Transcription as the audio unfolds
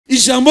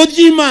ijambo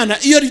ry'Imana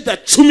iyo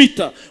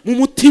ridacumita mu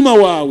mutima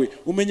wawe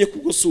umenye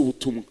kuko si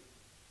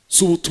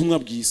ubutumwa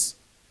bwiza.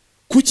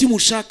 Kuki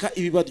mushaka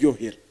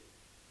ibibaryohera?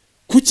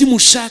 Kuki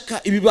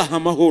mushaka ibibaha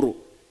amahoro?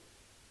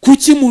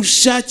 Kuki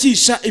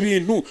mushakisha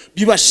ibintu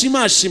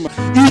bibashimashima?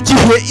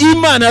 Igihe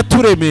Imana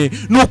yaturemeye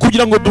no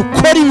kugira ngo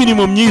dukore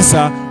imirimo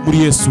myiza muri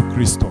Yesu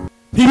Kristo.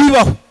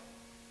 Ntibibaho.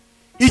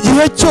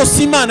 Igihe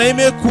cyose Imana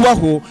yemeye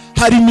kubaho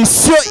hari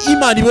misiyo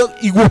Imana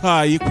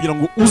iguhaye kugira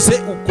ngo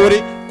uze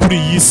ukore kuri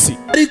iyi si.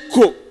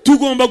 Ariko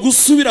tugomba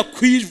gusubira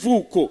ku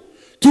ivuko,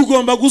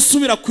 tugomba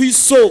gusubira ku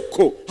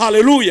isoko.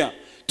 Haleluya!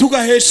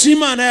 Tugahesha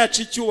Imana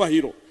yacu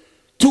icyubahiro,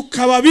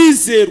 tukaba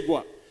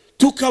bizerwa,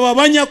 tukaba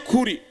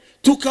abanyakuri,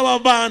 tukaba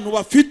abantu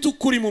bafite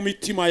ukuri mu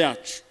mitima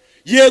yacu.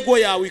 Yego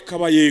yawe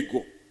ikaba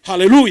yego,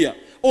 haleluya.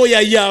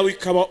 Oya yawe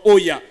ikaba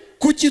oya.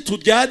 Kuki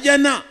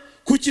turyajyana?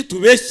 Kuki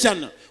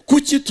tubeshyana?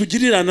 Kuki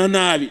tugirirana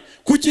nabi?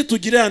 Kuki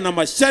tugirirana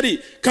amashyari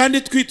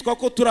kandi twitwa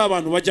ko turi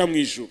abantu bajya mu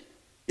ijuru?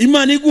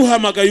 Imana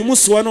iguhamagaye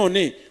umunsi wa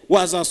none,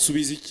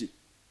 wazasubiza iki?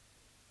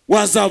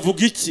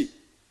 Wazavuga iki?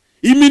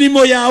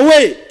 Imirimo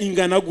yawe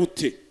ingana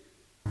gute?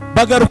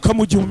 Bagaruka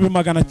mu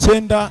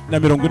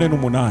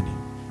 1948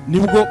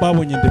 nibwo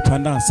babonye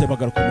independence,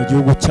 bagaruka mu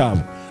gihugu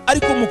cyabo.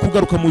 Ariko mu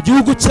kugaruka mu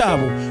gihugu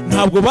cyabo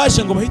ntabwo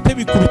baje ngo bahite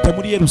bikubita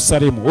muri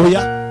Yerusalemu.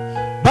 Oya,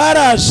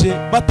 baraje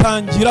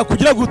batangira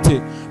kugira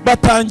gute?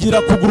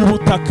 Batangira kugura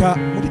ubutaka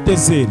muri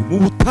desert, mu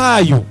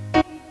butayu,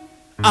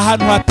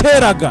 ahantu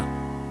hateraga.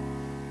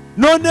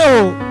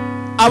 Noneho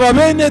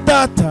ababene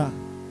data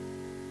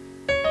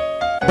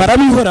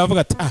barabihora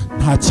bavuga ati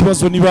nta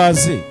kibazo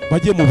nibaze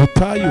bajye mu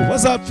butayu,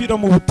 bazapfira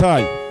mu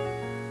butayu.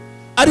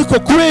 Ariko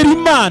kubera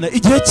Imana,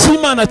 igihe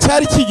cy'Imana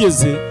cyari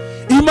kigeze,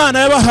 Imana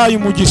yabahaye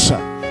umugisha.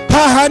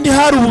 Hahandi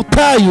hari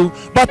ubutayu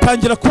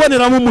batangira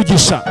kuboneramo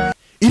umugisha.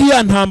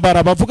 Iriya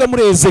ntambara bavuga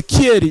muri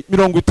Ezekiel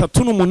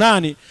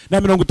 38 na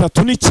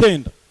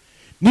 39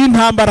 ni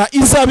intambara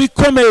izaba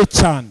ikomeye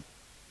cyane,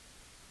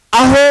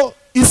 aho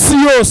isi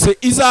yose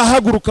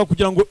izahaguruka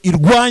kugira ngo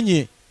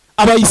irwanye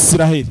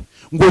Abayisiraheli,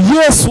 ngo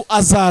Yesu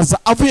azaza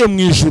avuye mu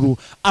ijuru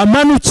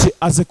amanuke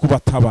aze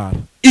kubatabara.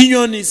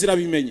 Inyoni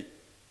zirabimenye,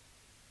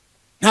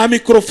 nta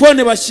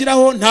mikrofone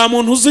bashyiraho, nta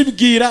muntu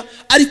uzibwira,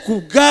 ariko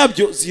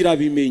ubwabyo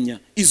zirabimenya.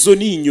 Izo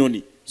ni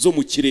inyoni zo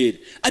mu kirere.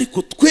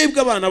 Ariko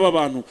twebwe abana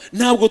b'abantu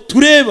ntabwo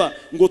tureba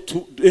ngo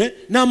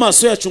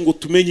n'amaso yacu ngo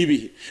tumenye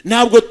ibihe,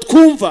 ntabwo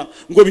twumva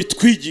ngo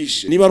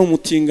bitwigishe. Niba ari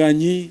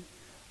umutinganyi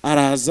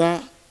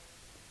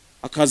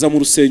akaza mu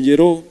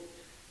rusengero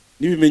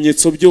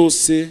n'ibimenyetso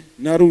byose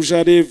na rouge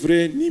à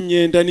lèvres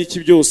n'imyenda n'iki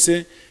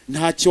byose,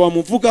 ntacyo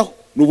wamuvugaho,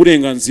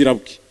 n'uburenganzira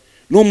bwe.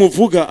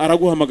 Numuvuga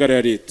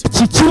araguhamagarira leta.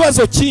 Iki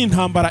kibazo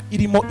cy'intambara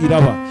irimo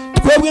iraba,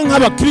 twebwe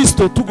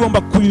nk'abakristo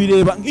tugomba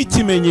kubireba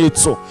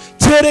nk'ikimenyetso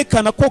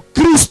cyerekana ko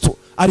Kristo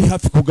ari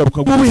hafi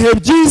kugaruka. Mu bihe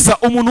byiza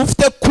umuntu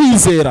ufite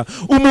kwizera,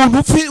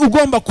 umuntu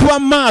ugomba kuba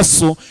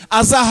maso,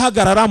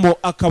 azahagararamo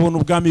akabona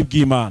ubwami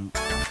bw'Imana.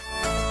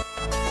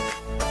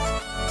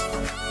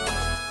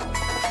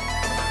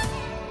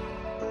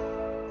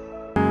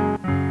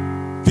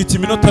 Mfite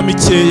iminota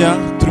mikeya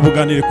turi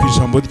buganire ku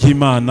ijambo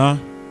ry'Imana.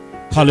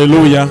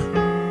 Haleluya.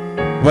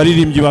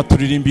 Baririmbyi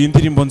baturirimbiye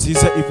indirimbo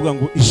nziza ivuga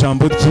ngo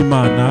ijambo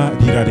ry'Imana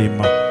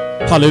rirarema.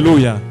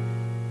 Haleluya.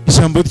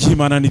 Ijambo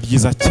ry'Imana ni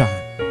ryiza cyane.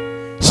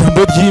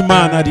 Ijambo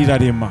ry'Imana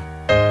rirarema.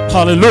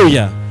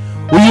 Haleluya.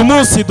 Uyu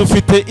munsi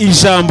dufite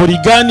ijambo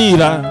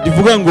riganira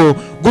rivuga ngo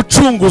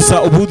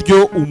gucunguza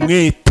uburyo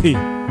umwete,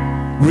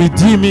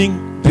 redeeming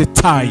the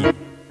time.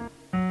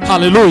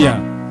 Haleluya.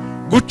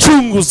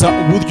 Gucunguza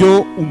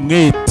uburyo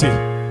umwete.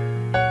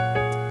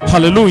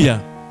 Haleluya.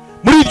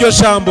 Muri iryo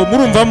jambo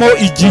murumvamo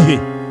igihe,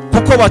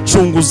 kuko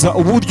bacunguza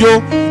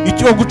uburyo,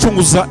 icyo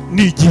gucunguza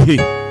ni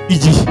igihe.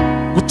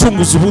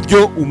 Gucunguza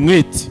uburyo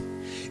umwete.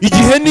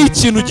 Igihe ni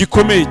ikintu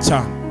gikomeye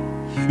cyane.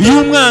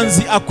 Iyo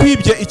umwanzi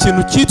akwibye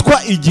ikintu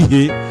cyitwa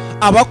igihe,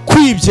 aba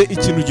akwibye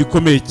ikintu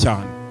gikomeye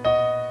cyane.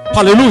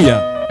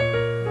 Haleluya.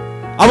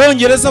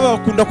 Abongereza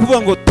bakunda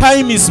kuvuga ngo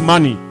time is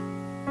money.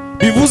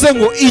 Bivuze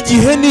ngo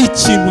igihe ni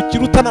ikintu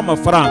kiruta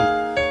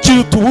n'amafaranga,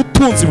 kiruta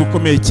ubutunzi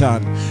bukomeye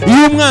cyane.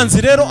 Iyo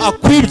umwanzi rero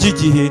akwibye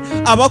igihe,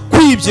 aba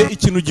akwibye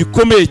ikintu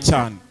gikomeye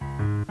cyane.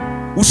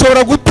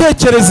 Ushobora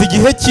gutekereza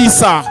igihe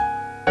cy'isaha,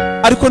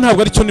 ariko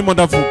ntabwo ari cyo ndimo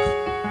ndavuga.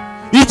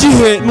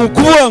 Igihe ni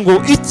ukuvuga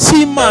ngo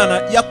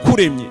icy'Imana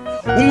yakuremye.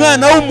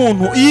 Umwana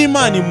w'umuntu iyo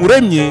Imana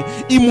imuremye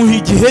imuha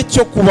igihe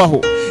cyo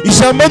kubaho.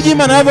 Ijambo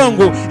ry'Imana rivuga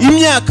ngo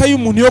imyaka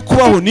y'umuntu yo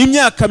kubaho ni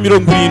imyaka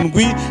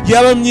 70,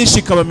 yaba myinshi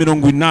ikaba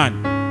 80.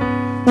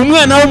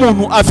 Umwana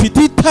w'umuntu afite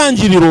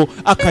itangiriro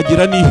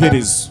akagira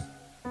n'iherezo.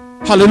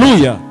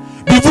 Haleluya.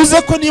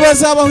 Bivuze ko niba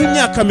azabaho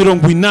imyaka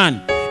 80,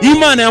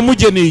 Imana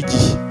yamugeneye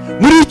igihe.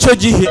 Muri icyo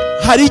gihe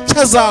hari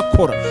icyo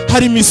azakora,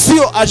 hari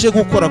misiyo aje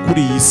gukora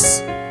kuri iyi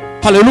si.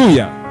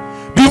 Haleluya.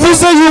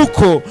 Bivuze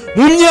yuko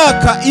mu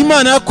myaka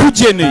Imana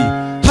yakugeneye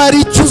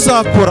hari icyo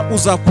uzakora,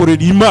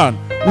 uzakorera Imana.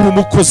 Uri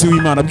umukozi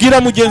w'Imana.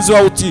 Bwira mugenzi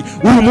wawe uti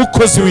uri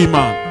umukozi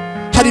w'Imana.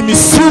 Hari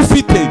misiyo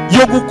ufite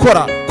yo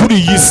gukora kuri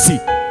iyi si.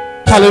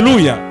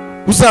 Haleluya.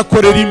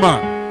 Uzakorera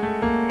Imana.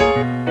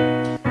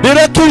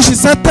 rero kenshi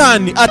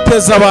satani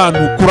ateza abantu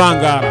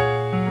kurangara,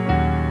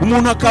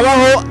 umuntu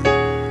akabaho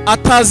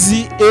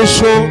atazi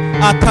ejo,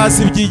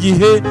 atazi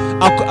iby'igihe,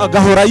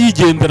 agahora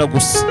yigendera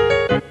gusa.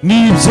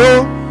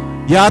 Nibyo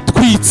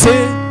yatwitse,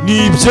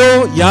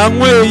 nibyo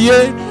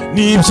yanyweye,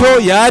 nibyo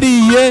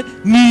yariye,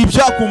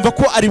 nibyo akumva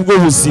ko ari bwo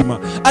buzima.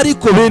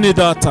 Ariko bene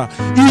data,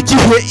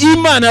 igihe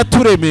Imana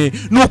yaturemeye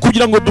ni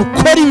ukugira ngo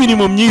dukore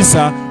imirimo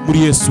myiza muri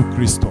Yesu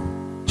Kristo.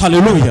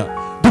 Haleluya!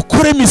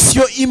 Dukore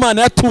misiyo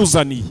Imana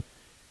yatuzaniye.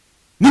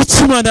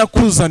 N'iki Imana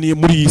yakuzaniye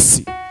muri iyi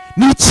si,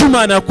 n'iki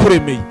Imana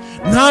yakuremeye.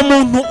 Nta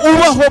muntu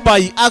ubaho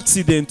by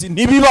accident,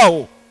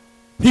 ntibibaho.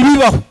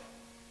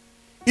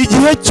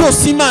 Igihe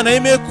cyose Imana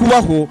yemeye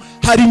kubaho,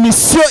 hari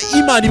misiyo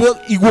Imana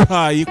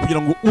iguhaye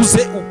kugira ngo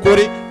uze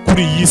ukore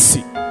kuri iyi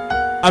si.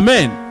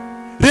 Amen.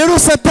 Rero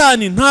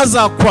satani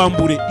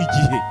ntazakwambure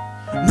igihe,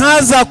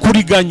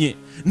 ntazakuriganye,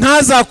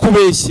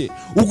 ntazakubeshye.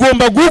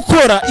 Ugomba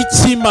gukora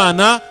icyo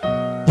Imana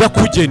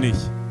yakugeneye.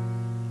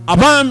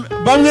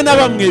 Bamwe na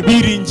bamwe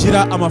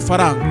biringira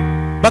amafaranga,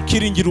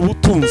 bakiringira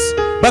ubutunzi,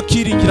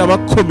 bakiringira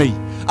abakomeye,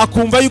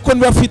 akumva yuko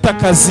niba afite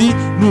akazi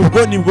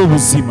nibwo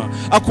buzima,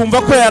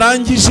 akumva ko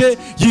yarangije,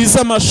 yize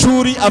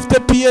amashuri, afite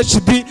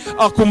PhD,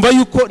 akumva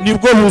yuko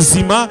nibwo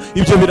buzima,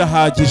 ibyo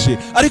birahagije.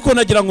 Ariko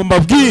nagira ngo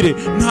mbabwire,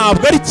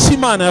 ntabwo ari cyo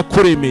Imana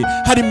yakuremeye.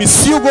 Hari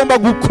misiyo ugomba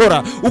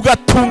gukora,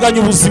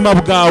 ugatunganya ubuzima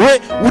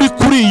bwawe uri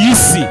kuri iyi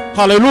si.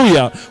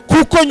 Haleluya!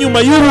 Kuko nyuma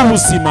y'ubu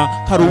buzima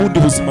hari ubundi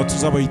buzima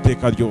tuzabaho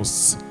iteka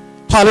ryose.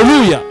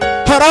 Haleluya!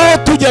 Hari aho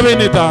tujya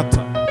bene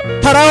data,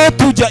 hari aho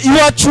tujya,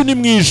 iwacu ni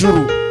mu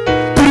ijuru.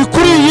 Turi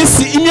kuri iyi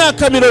si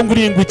imyaka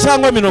 70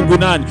 cyangwa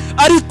 80,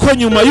 ariko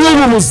nyuma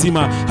y'ubu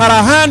buzima hari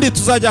ahandi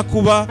tuzajya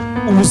kuba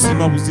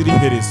ubuzima buzira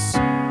iherezo.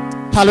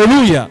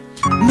 Haleluya!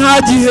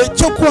 Nta gihe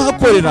cyo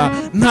kuhakorera,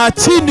 nta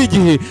kindi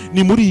gihe,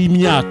 ni muri iyi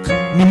myaka,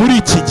 ni muri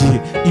iki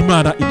gihe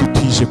Imana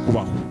idutije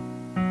kubaho.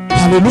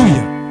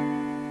 Haleluya!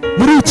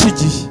 Muri iki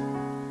gihe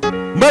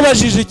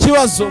mbabajije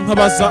ikibazo,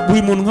 nkabaza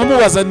buri muntu,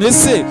 nkamubaza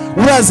nese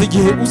urazi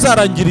igihe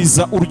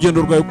uzarangiriza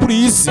urugendo rwawe kuri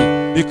iyi si?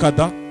 Reka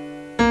da,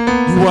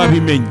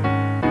 ntiwabimenya.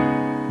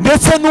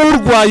 Ndetse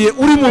n'urwaye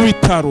uri mu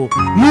bitaro,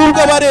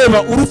 nubwo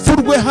abareba urupfu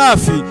rwe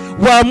hafi,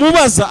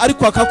 wamubaza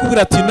ariko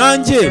akakubwira ati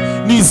nanjye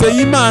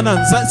nizeye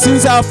Imana,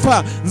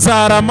 sinzapfa,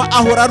 nzarama.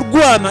 Ahora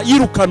arwana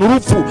yirukana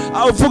urupfu,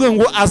 avuga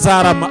ngo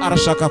azarama,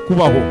 arashaka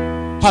kubaho.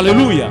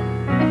 Haleluya!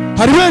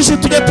 Hari benshi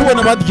tujya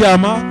tubona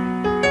baryama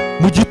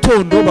mu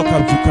gitondo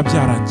bakabyuka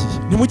byarangiye.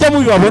 Nimujya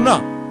mubibabona?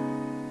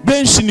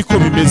 Benshi niko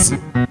bimeze.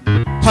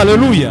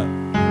 Haleluya!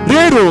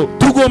 Rero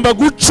tugomba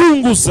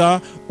gucunguza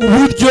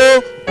uburyo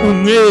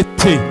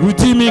umwete,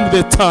 redeeming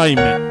the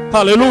time.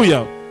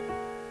 Haleluya!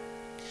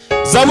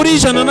 Zaburi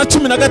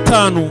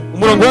 115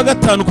 umurongo wa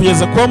 5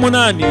 kugeza kwa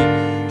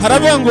 8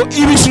 haravuga ngo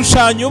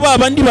ibishushanyo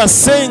babandi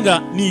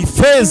basenga ni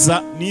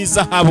ifeza ni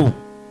zahabu,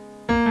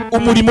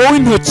 umurimo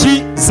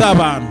w'intoki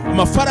z'abantu,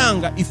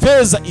 amafaranga,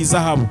 ifeza,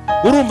 izahabu.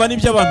 Urumva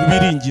nibyo abantu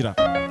biringira.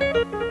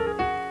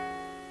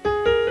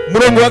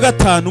 Umurongo wa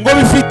 5 ngo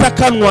bifite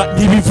akanwa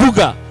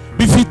ntibivuga,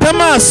 bifite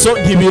amaso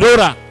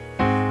ntibirora,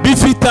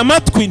 bifite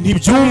amatwi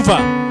ntibyumva,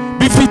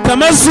 bifite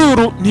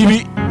amazuru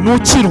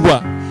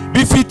ntibinukirwa,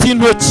 bifite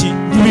intoki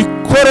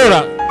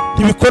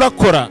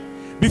ntibikorakora,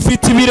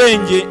 bifite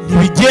ibirenge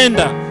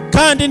ntibigenda,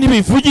 kandi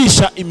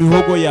ntibivugisha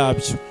imihogo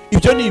yabyo.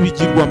 Ibyo ni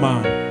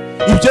ibigirwamana,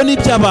 ibyo ni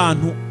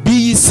iby'abantu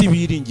b'iyisi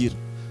biringira.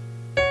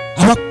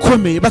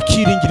 Abakomeye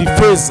bakiringira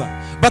ifeza,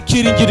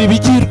 bakiringira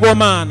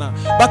ibigirwamana,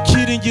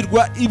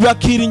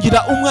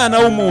 bakiringira umwana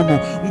w'umuntu.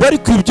 Ngo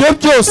ariko ibyo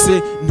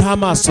byose nta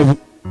maso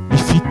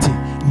bifite,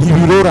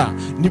 ntibirora,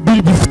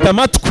 bifite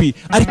amatwi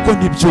ariko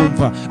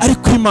ntibyumva.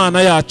 Ariko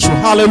Imana yacu,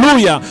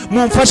 haleluya,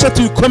 mumfashe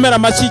tuyikomera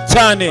amashyi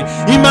cyane.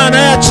 Imana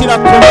yacu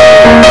irakomeye,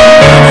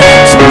 Imana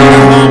yacu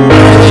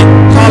irahambaye.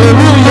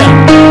 Haleluya!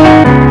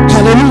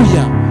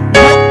 Haleluya!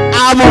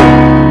 Abo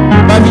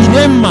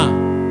babirema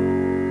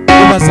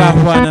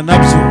bazahwana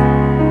nabyo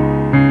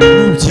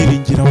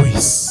n'ubyiringira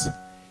wese.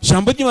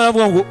 Ijambo ry'Imana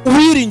rivuga ngo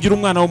uwiringira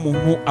umwana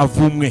w'umuntu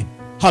avumwe.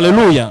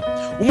 Haleluya!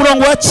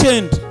 Umurongo wa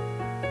 9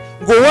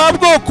 ngo wa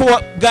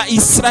bwoko bwa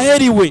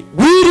Israheli we,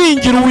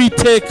 wiringira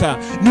Uwiteka,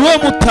 niwe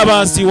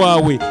mutabazi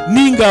wawe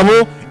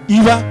n'ingabo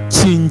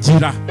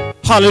ibakingira.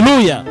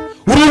 Haleluya!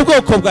 Uri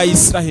ubwoko bwa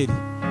Israheli,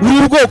 uri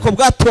ubwoko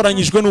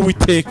bwatoranyijwe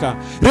n'Uwiteka.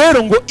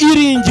 Rero ngo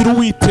iringira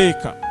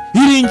Uwiteka,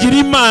 iringira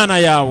Imana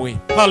yawe.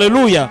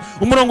 Haleluya!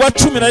 Umurongo wa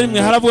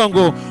 11 haravuga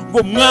ngo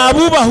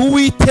mwabubaha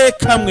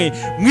Uwiteka mwe,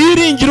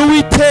 mwiringira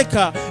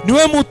Uwiteka,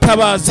 niwe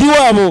mutabazi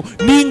wabo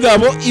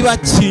n'ingabo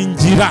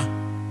ibakingira.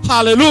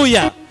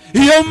 Haleluya!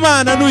 Iyo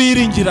Mana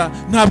nuyiringira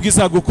ntabwo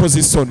izagukoza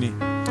isoni.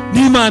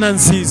 Ni Imana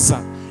nziza,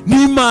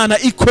 ni Imana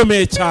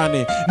ikomeye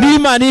cyane, ni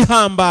Imana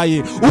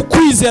ihambaye.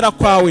 Ukwizera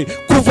kwawe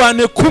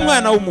kuvane ku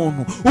mwana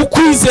w'umuntu,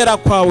 ukwizera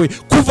kwawe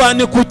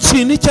kuvane ku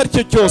kintu icyo ari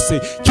cyo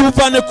cyose,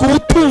 kivane ku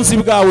butunzi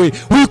bwawe.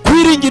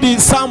 Wikwiringira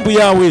isambu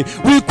yawe,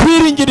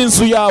 wikwiringira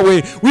inzu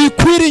yawe,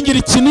 wikwiringira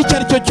ikintu icyo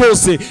ari cyo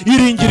cyose.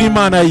 Iringira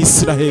Imana ya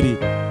Israheli.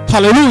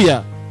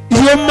 Haleluya!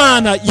 Iyo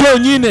Mana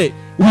yonyine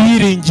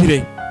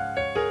wiringire.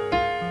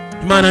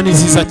 Imana ni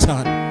nziza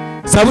cyane.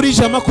 Zaburi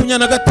ijana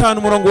 25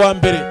 umurongo wa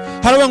mbere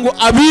haravuga ngo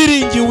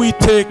abiringiye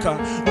Uwiteka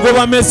ngo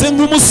bameze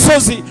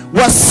nk'umusozi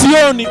wa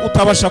Siyoni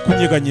utabasha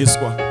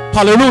kunyeganyezwa.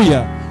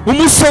 Haleluya.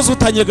 Umusozi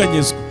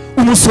utanyeganyezwa,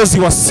 umusozi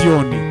wa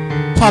Siyoni.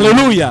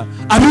 Haleluya.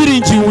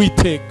 Abiringiye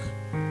Uwiteka,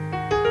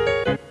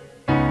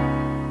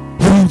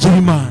 biringira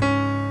Imana.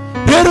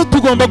 Rero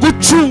tugomba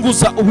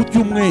gucunguza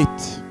uburyo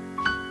umwete,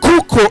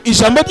 kuko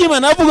ijambo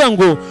ry'Imana avuga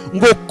ngo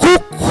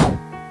kuko.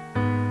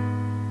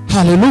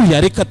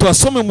 Haleluya. Reka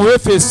tuasome mu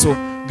Efeso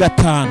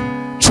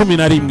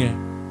 5:11.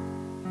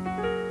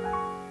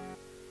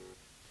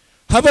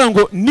 Havuga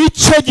ngo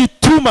nicyo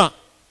gituma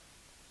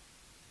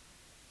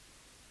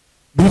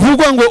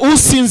bivugwa ngo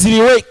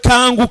usinziriwe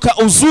kanguka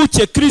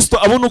uzuke, Kristo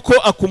abona uko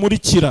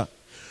akumurikira.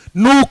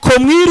 Nuko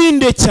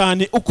mwirinde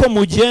cyane uko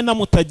mugenda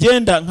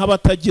mutagenda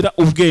nk'abatagira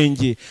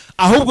ubwenge,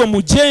 ahubwo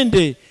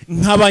mugende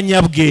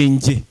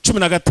nk'abanyabwenge.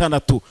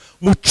 16.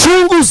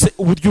 Mucunguze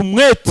uburyo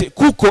umwete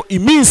kuko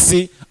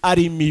iminsi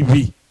ari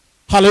mibi.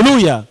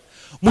 Haleluya.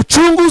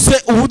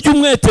 Mucunguze uburyo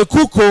umwete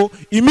kuko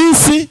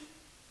iminsi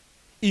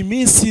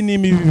ni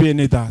mibi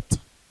bene data.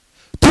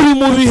 Turi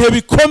mu bihe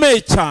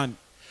bikomeye cyane,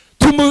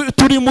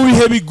 turi mu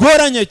bihe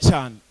bigoranye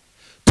cyane.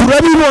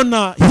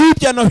 Turabibona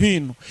hirya no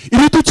hino,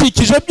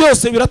 ibidukikije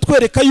byose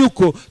biratwereka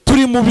yuko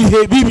turi mu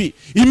bihe bibi.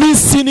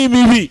 Iminsi ni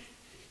mibi,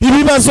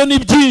 ibibazo ni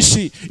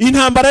byinshi,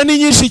 intambara ni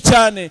nyinshi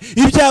cyane,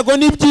 ibyago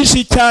ni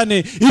byinshi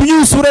cyane,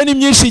 imyuzure ni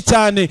myinshi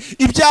cyane.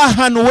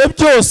 Ibyahanuwe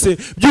byose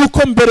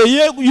byuko mbere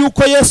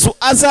yuko Yesu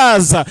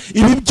azaza,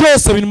 ibi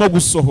byose birimo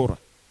gusohora.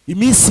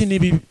 Iminsi ni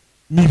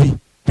mibi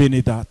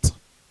bene data.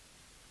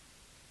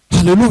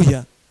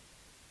 Haleluya.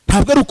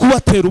 Ntabwo ari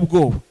ukubatera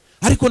ubwoba,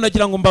 ariko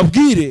nagira ngo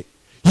mbabwire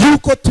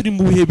yuko turi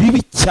mu bihe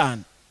bibi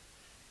cyane,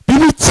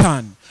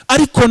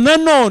 ariko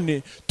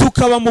nanone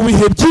tukaba mu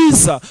bihe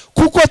byiza,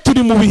 kuko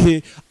turi mu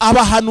bihe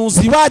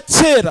abahanuzi ba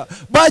kera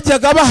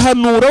bajyaga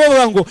bahanura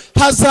bavuga ngo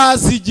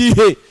hazaza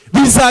igihe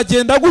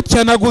bizagenda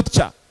gutya na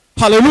gutya.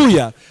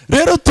 Haleluya.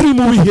 Rero turi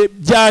mu bihe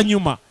bya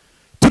nyuma,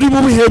 turi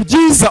mu bihe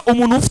byiza.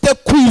 Umuntu ufite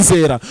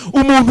kwizera,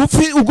 umuntu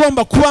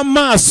ugomba kuba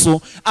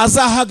maso,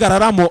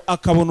 azahagararamo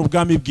akabona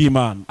ubwami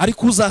bw'Imana,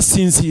 ariko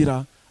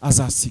uzasinzira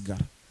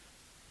azasigara.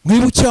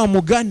 Mwibuke wa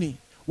mugani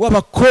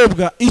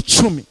w'abakobwa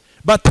 10,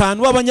 5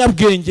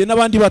 b'abanyabwenge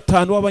n'abandi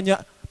 5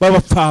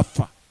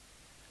 b'abapfapfa.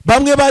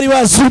 Bamwe bari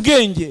bazi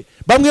ubwenge,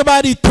 bamwe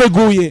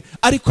bariteguye,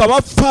 ariko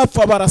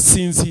abapfapfa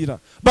barasinzira.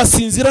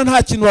 Basinzira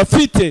nta kintu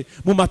bafite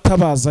mu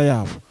matabaza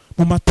yabo,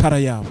 mu matara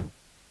yabo.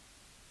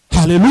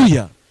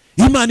 Haleluya.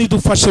 Imana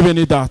idufashe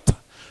bene data.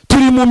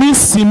 Turi mu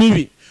minsi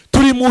mibi,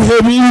 turi mu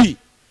bihe bibi.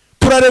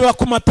 Turareba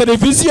ku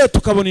mateleviziyo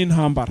tukabona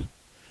intambara.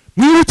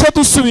 Mwibuke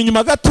dusubiye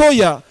inyuma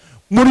gatoya,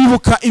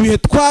 muribuka ibihe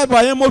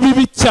twabayemo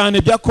bibi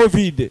cyane bya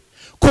COVID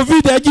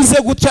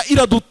yagize gutya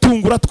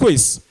iradutungura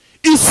twese.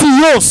 Isi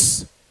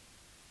yose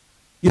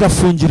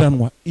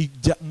irafungiranwa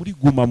ijya muri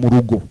guma mu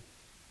rugo.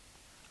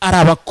 Ari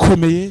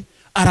abakomeye,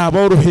 ari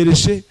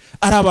aborohereje,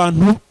 ari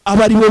abantu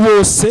abari bo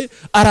bose,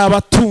 ari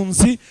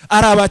abatunzi,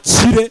 ari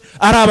abakire,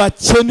 ari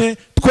abakene,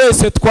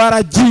 twese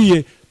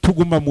twaragiye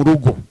tuguma mu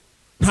rugo,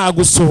 nta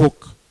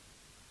gusohoka.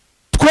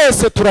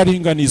 Twese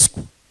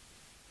turaringanizwa.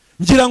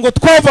 Ngira ngo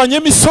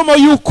twavanyemo isomo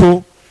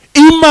yuko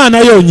Imana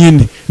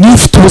yonyine niyo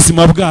ifite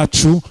ubuzima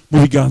bwacu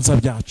mu biganza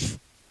byacu.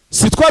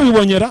 Si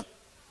twabibonyera?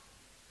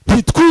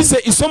 Ntitwize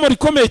isomo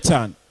rikomeye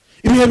cyane.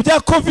 Ibihe bya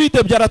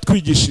COVID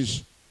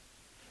byaratwigishije.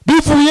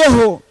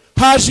 Bivuyeho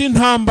haje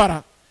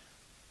intambara.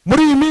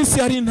 Muri iyi minsi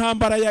hari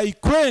intambara ya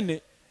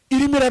Ukraine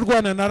irimo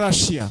irarwana na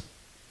Russia.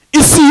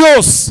 Isi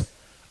yose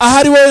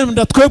ahari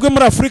wenda twebwe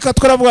muri Afurika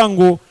twaravuga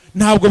ngo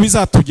ntabwo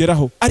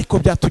bizatugeraho, ariko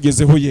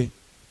byatugezeho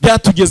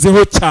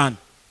byatugezeho cyane.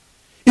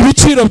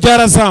 Ibiciro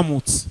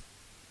byarazamutse.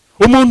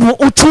 Umuntu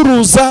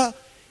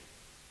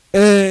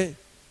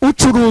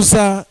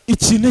ucuruza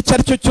ikintu icyo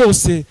ari cyo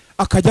cyose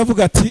akajya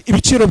avuga ati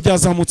ibiciro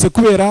byazamutse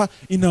kubera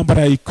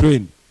intambara ya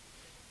Ukraine.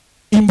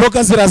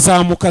 Imboga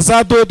zirazamuka,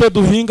 za dodo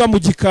duhinga mu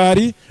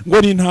gikari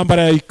ngo ni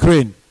intambara ya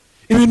Ukraine.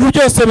 Ibintu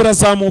byose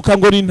birazamuka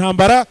ngo ni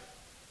intambara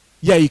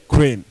ya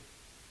Ukraine.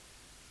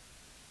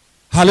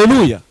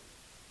 Haleluya.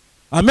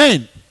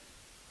 Amen.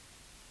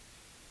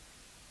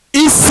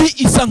 Isi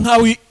isa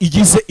nkaho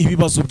igize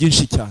ibibazo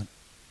byinshi cyane.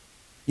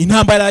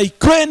 Intambara ya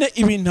Ukraine,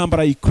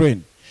 intambara ya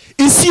Ukraine.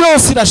 Isi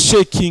yose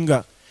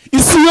irashekinga.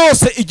 Isi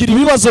yose igira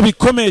ibibazo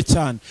bikomeye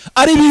cyane.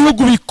 Ari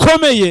ibihugu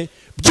bikomeye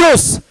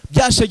byose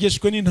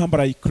byashegeshwe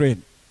n'intambara ya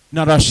Ukraine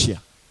na Russia.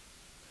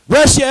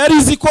 Russia yari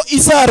izi ko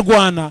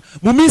izarwana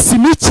mu minsi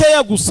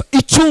mikeya gusa,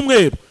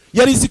 icyumweru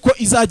yari izi ko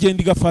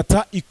izagenda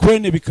igafata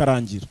Ukraine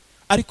bikarangira.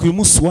 Ariko uyu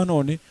munsi wa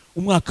none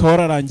umwaka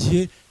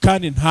wararangiye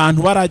kandi nta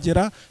hantu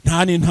baragera,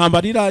 nta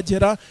n'intambara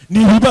iragera,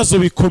 ni ibibazo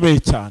bikomeye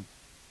cyane.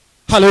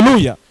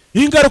 Haleluya.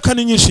 Ingaruka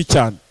ni nyinshi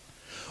cyane.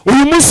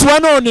 Uyu munsi wa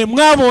none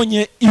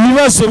mwabonye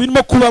ibibazo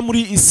birimo kuba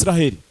muri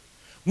Israel.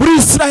 Muri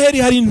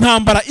Israel hari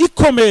intambara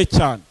ikomeye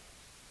cyane.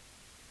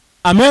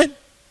 Amen.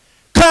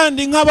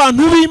 Kandi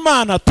nk'abantu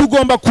b'Imana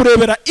tugomba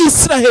kurebera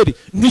Israel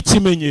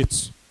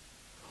nk'ikimenyetso.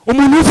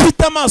 Umuntu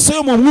ufite amaso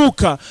yo mu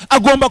mwuka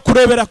agomba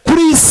kurebera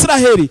kuri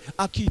Israel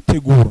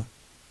akitegura.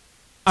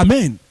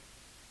 amen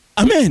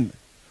amen.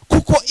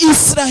 Kuko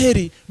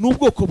Israheli ni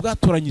ubwoko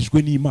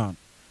bwatoranyijwe n'Imana,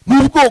 ni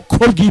ubwoko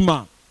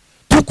bw'Imana.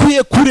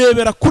 Tukwiye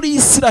kurebera kuri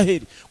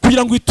Israheli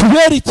kugira ngo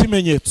itubere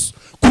ikimenyetso,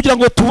 kugira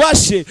ngo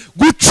tubashe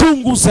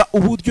gucunguza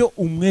uburyo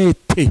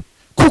umwete,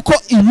 kuko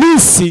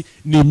iminsi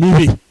ni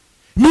mibi.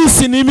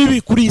 Iminsi ni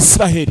mibi kuri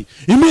Israheli,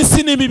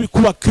 iminsi ni mibi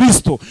kuba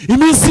Kristo,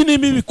 iminsi ni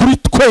mibi kuri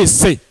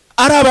twese,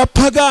 ari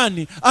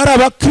abapagani ari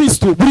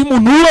abakristo, buri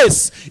muntu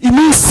wese.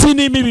 Iminsi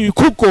ni mibi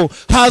kuko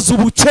haza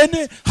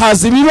ubukene,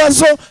 haza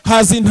ibibazo,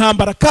 haza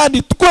intambara,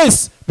 kandi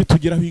twese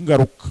bitugiraho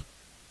ingaruka.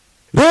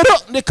 Rero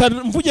reka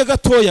mvuge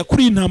gatoya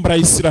kuri intambara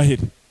ya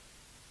Israheli.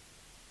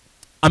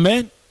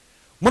 Amen.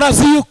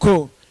 Murazi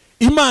yuko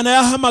Imana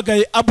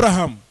yahamagaye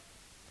Abraham,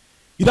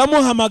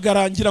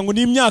 iramuhamagara ngira ngo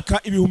ni imyaka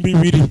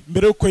 2000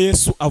 mbere yuko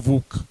Yesu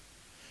avuka.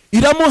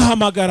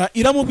 Iramuhamagara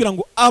iramubwira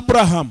ngo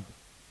Abraham,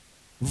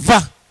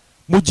 va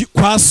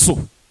kwa so,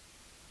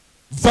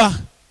 va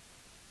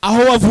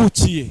aho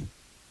wavukiye,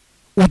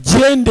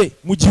 ugende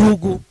mu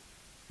gihugu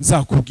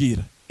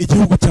nzakubwira,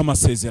 igihugu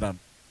cy'amasezerano.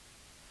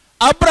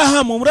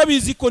 Abraham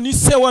murabizi ko ni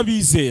se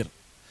w'abizera,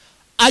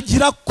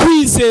 agira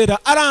kwizera,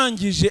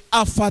 arangije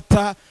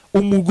afata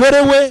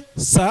umugore we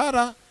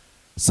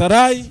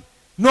Sarayi,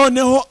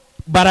 noneho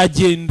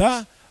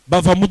baragenda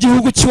bava mu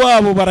gihugu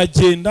cy'iwabo,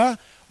 baragenda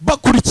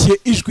bakurikiye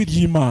ijwi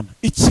ry'Imana.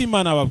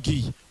 Icy'Imana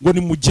babwiye ngo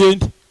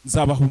nimugende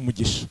nzabaha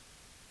umugisha.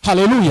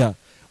 Haleluya.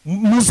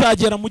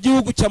 Muzagera mu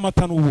gihugu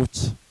cy'amata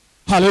n'ubuki.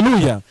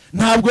 Haleluya.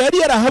 Ntabwo yari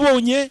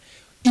yarahabonye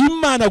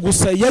Imana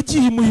gusa,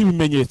 yagiye imuha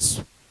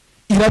ibimenyetso,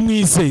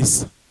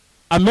 iramwizeza.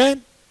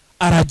 Amen.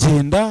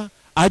 Aragenda,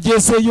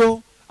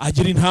 agezeyo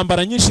agira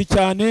intambara nyinshi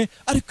cyane,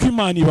 ariko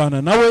Imana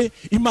ibana nawe,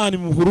 Imana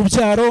imuha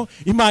urubyaro,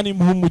 Imana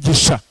imuha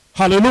umugisha.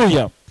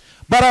 Haleluya.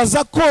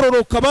 Baraza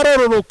kororoka,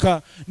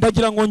 barororoka.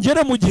 Ndagira ngo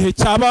ngere mu gihe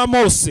cy'aba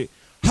Mose,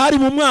 hari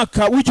mu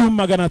mwaka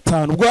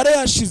w'1500, ubwo yari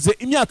yashize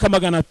imyaka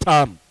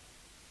 500.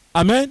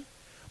 Amen.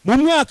 Mu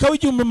mwaka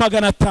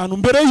w'1500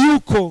 mbere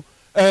yuko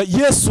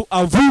Yesu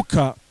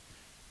avuka,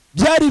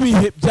 byari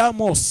ibihe bya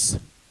Mose.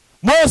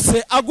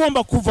 Mose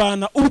agomba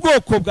kuvana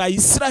ubwoko bwa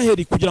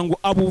Israheli kugira ngo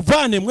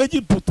abuvane mu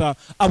Egiputa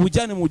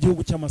abujyane mu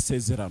gihugu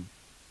cy'amasezerano.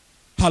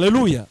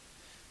 Haleluya.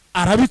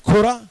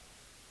 Arabikora,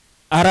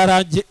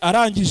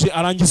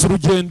 arangiza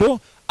urugendo,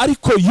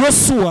 ariko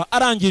Yosuwa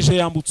arangije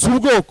yambutse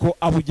ubwoko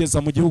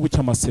abugeza mu gihugu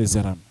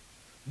cy'amasezerano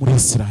muri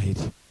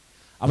Israheli.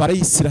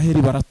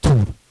 Abayisiraheli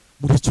baratura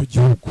muri icyo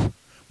gihugu,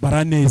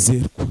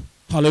 baranezerwa.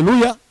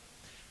 Haleluya.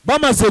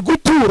 Bamaze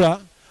gutura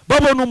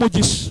babona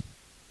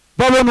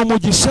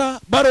umugisha,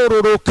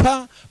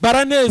 barororoka,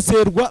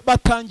 baranezerwa,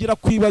 batangira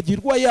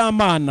kwibagirwa ya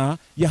Mana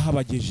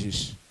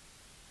yahabagejeje.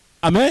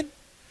 Amen.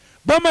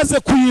 Bamaze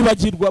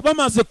kuyibagirwa,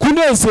 bamaze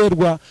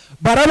kunezerwa,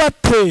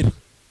 barabatera.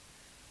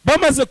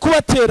 Bamaze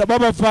kubatera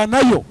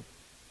babavanayo,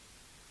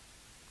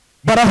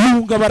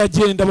 barahunga,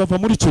 baragenda bava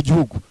muri icyo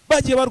gihugu.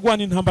 Bagiye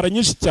barwana intambara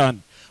nyinshi cyane,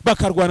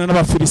 bakarwana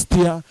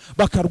n'Abafilisitiya,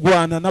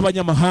 bakarwana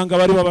n'abanyamahanga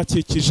bari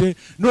babakikije.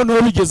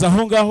 Noneho bigeze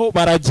aho ngaho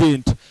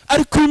baragenda,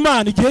 ariko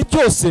Imana igihe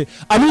cyose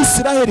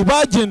Abisiraheli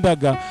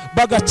bagendaga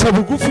bagaca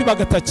bugufi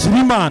bagatakira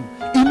Imana,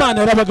 Imana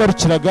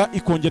yarabagarukiraga,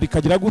 ikongera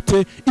ikagira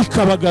gute,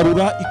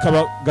 ikabagarura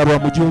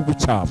mu gihugu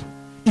cyabo,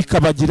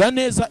 ikabagira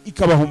neza,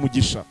 ikabaha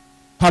umugisha.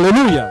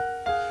 Haleluya.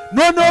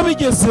 Noneho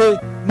bigeze,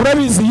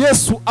 murabizi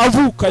Yesu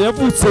avuka,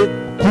 yavutse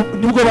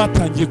nibwo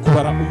batangiye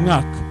kubara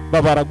umwaka,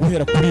 babara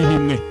guhera kuri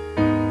 1.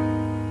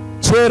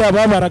 Kera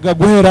babaraga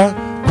guhera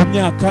ku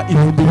myaka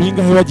 1000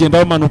 bingahe bagenda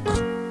bamanuka.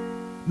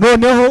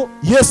 Noneho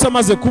Yesu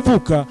amaze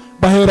kuvuka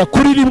bahera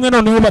kuri 1,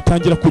 noneho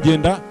batangira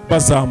kugenda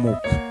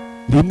bazamuka.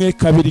 1,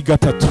 2,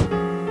 3.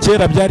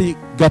 Kera byari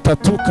 3,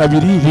 2,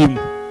 1.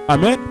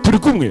 Amen. Turi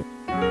kumwe?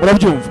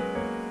 Urabyumva?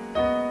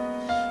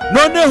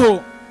 Noneho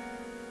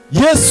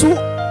Yesu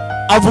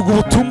avuga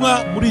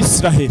ubutumwa muri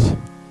Israheli,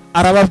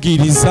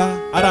 arababwiriza,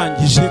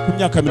 arangije ku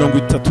myaka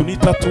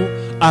 33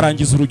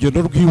 arangiza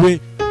urugendo rwiwe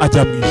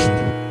ajya mu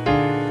ijuru.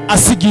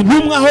 Asiga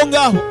intumwa aho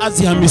ngaho,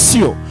 aziha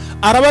misiyo,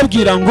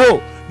 arababwira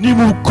ngo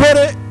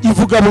nimukore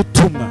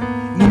ivugabutumwa,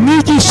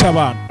 nimwigisha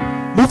abantu,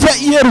 muve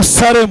i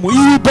Yerusalemu, i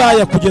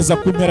Yudaya kugeza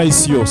ku mpera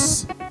y'isi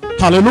yose.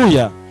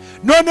 Haleluya.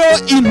 Noneho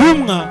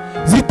intumwa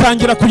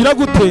zitangira kugira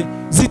gute,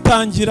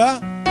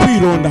 zitangira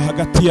kwironda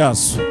hagati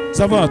yazo.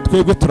 Zavuga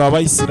twebwe turi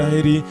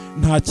Abayisiraheli,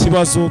 nta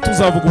kibazo,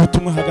 tuzavuga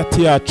ubutumwa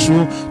hagati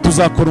yacu,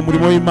 tuzakora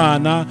umurimo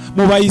w'Imana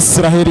mu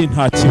Bayisiraheli,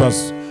 nta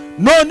kibazo.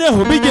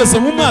 Noneho bigeze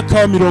mu mwaka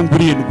wa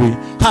 70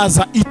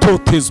 haza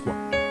itotezwa.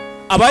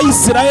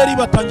 Abayisiraheli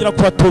batangira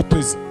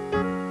kubatoteza,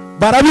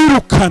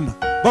 barabirukana,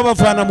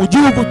 babavana mu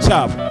gihugu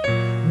cyabo.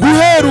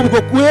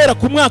 Guhera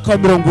ku mwaka wa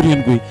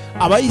 70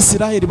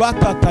 Abayisiraheli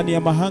batataniye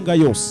amahanga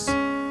yose,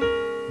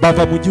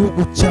 bava mu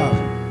gihugu cyabo,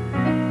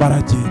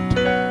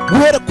 baragenda.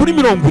 Guhera kuri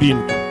 70.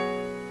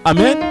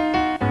 Amen.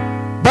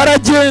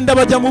 Baragenda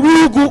bajya mu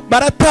bihugu,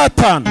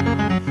 baratatana.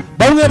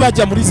 Bamwe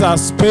bajya muri za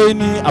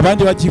Spain,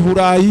 abandi bajya i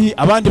Burayi,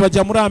 abandi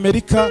bajya muri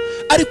Amerika,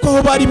 ariko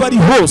aho bari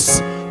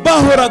hose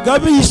bahoraga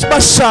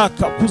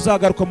bashaka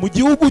kuzagaruka mu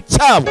gihugu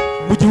cyabo,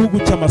 mu gihugu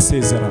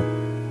cy'amasezerano.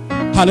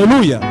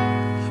 Haleluya.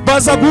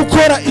 baza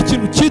gukora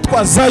ikintu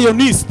cyitwa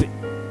zioniste.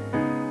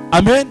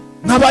 Amen.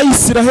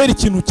 N'abayisiraheli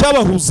ikintu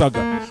cyabahuzaga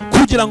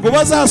kugira ngo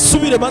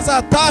bazasubire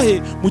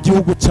bazatahe mu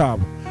gihugu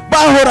cyabo.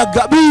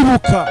 Bahoraga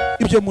bibuka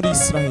ibyo muri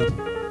Isiraheli,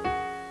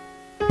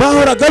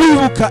 bahoraga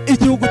bibuka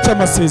igihugu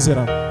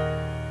cy'amasezerano.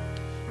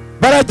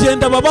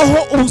 Baragenda babaho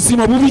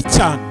ubuzima bubi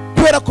cyane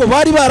kubera ko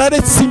bari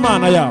bararetse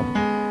Imana yabo,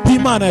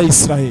 Imana ya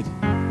Isiraheli.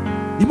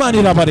 Imana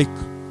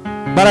irabareka,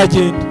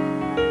 baragenda.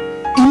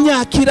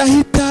 Imyaka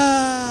irahita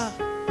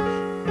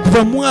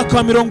kuva mu mwaka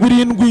wa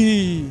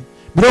 70,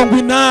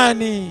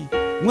 80,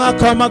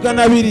 mwaka wa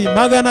 200,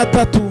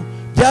 300,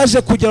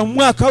 byaje kugera mu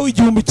mwaka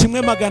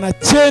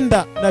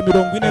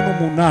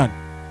w'1948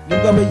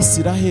 nibwo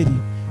Abayisiraheli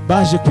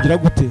baje kugira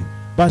gute,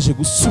 baje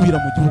gusubira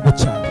mu gihugu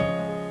cyabo.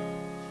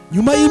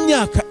 Nyuma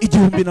y'imyaka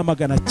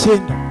 1900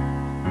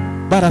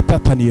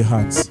 baratataniye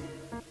hanze,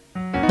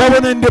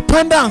 babona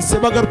independence,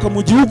 bagaruka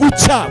mu gihugu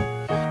cyabo.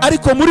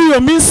 Ariko muri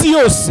iyo minsi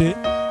yose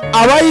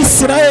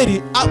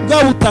Abayisiraheli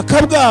bwa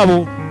butaka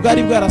bwabo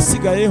bwari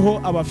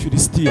bwarasigayeho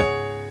Abafilisitiya,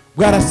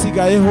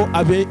 bwarasigayeho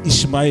abe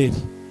Ishimayeli.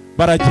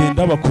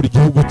 Baragenda bakora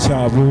igihugu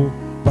cyabo,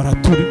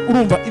 baraturi.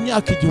 Urumva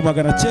imyaka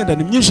 1900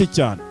 ni myinshi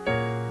cyane,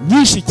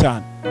 nyinshi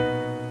cyane.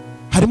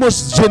 Harimo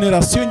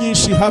generation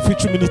nyinshi, hafi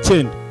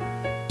 19.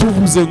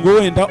 Tuvuze ngo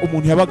wenda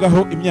umuntu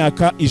yabagaho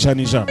imyaka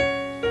 100.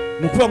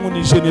 Nukuvuga ngo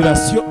ni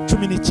generation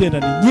 19,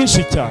 ni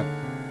nyinshi cyane.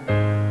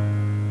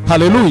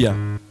 Haleluya.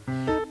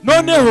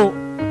 Noneho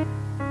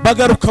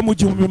bagaruka mu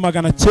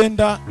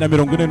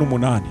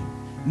 1948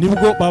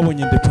 nibwo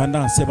babonye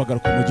independence,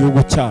 bagaruka mu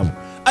gihugu cyabo.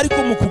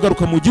 Ariko mu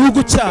kugaruka mu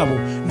gihugu cyabo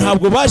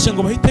ntabwo baje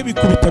ngo bahite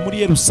bikubita muri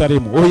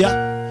Yerusalemu. Oya,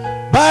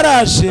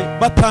 baraje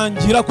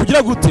batangira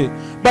kugira gute,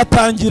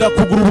 batangira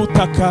kugura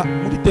ubutaka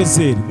muri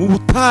desert, mu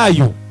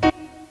butayu,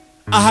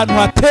 ahantu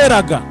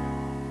hateraga.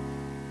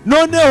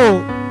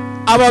 Noneho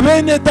aba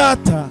bene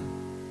data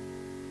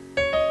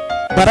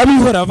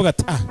barabihora, bavuga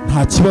ati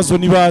nta kibazo,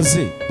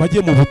 nibaze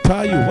bajye mu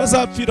butayu,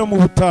 bazapfira mu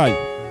butayu.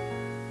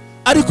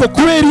 Ariko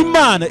kubera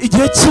Imana,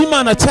 igihe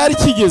cy'Imana cyari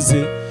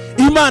kigeze,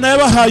 Imana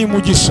yabahaye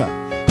umugisha.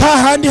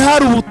 Hahandi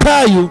hari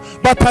ubutayu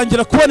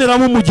batangira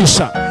kuboneramo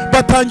umugisha,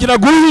 batangira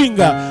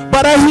guhinga,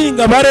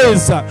 barahinga,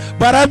 bareza,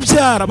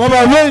 barabyara,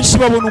 baba benshi,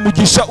 babona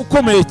umugisha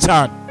ukomeye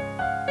cyane.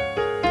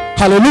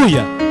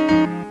 Haleluya.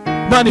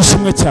 Imana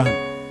ishimwe cyane.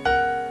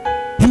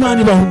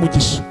 Imana ibaha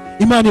umugisha,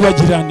 Imana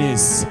ibagirira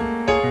neza.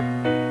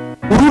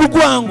 Uru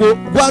rwango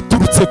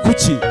rwaturutse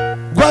kuki?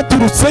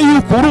 Rwaturutse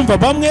yuko urumva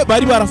bamwe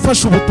bari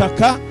barafashe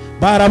ubutaka,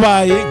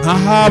 barabaye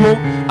nk'ahabo,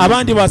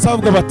 abandi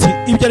basavuga bati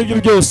ibyo ari byo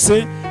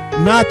byose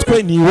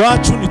natwe ni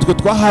iwacu, nitwe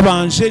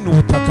twahabanje, ni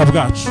ubutaka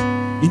bwacu.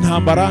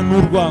 Intambara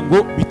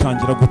n'urwango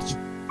bitangira gutyo.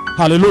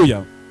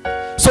 Haleluya.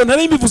 So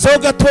nari mbivuzeho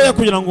gatoya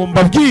kugira ngo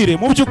mbabwire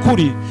mu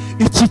by'ukuri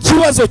iki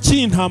kibazo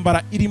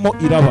cy'intambara irimo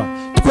iraba.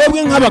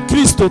 Twebwe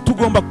nk'Abakristo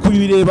tugomba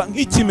kubireba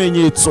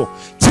nk'ikimenyetso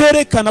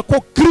cyerekana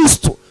ko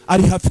Kristo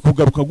ari hafi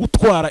kugaruka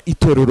gutwara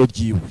itorero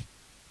ryiwe.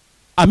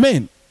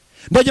 Amen.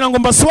 Ndagira ngo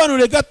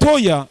mbasobanurire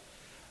gatoya.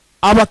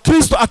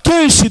 Abakristo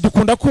akenshi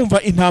dukunda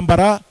kumva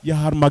intambara ya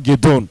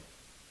Harmagedon.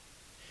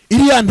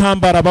 Iriya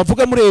ntambara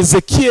bavuga muri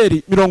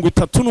Ezekiel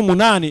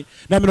 38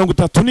 na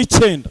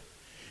 39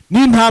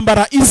 ni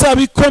intambara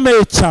izaba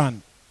ikomeye cyane,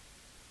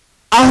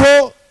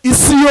 aho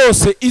isi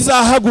yose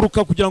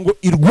izahaguruka kugira ngo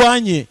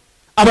irwanye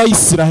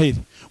Abayisiraheli,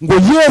 ngo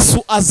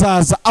Yesu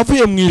azaza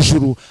avuye mu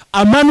ijuru,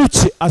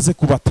 amanuke aze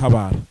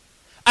kubatabara.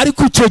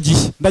 Ariko icyo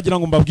gihe ndagira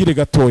ngo mbabwire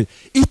gatoya,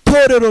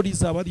 itorero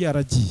rizaba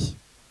ryaragiye.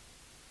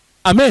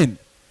 Amen.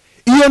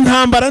 Iyo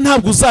ntambara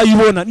ntabwo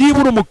uzayibona niba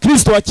uri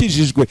umukristo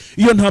wakijijwe.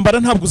 Iyo ntambara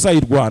ntabwo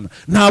uzayirwana,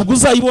 ntabwo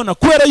uzayibona,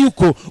 kubera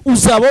yuko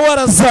uzaba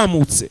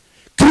warazamutse.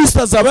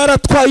 Kristo azaba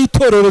yaratwaye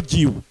itorero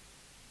ryiwe.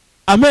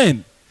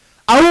 Amen.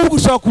 Ahubwo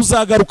ushaka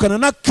kuzagarukana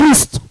na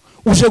Kristo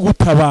uje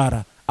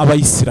gutabara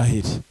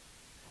Abayisiraheli,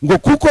 ngo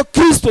kuko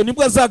Kristo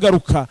nibwo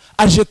azagaruka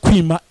aje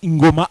kwima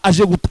ingoma,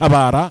 aje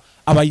gutabara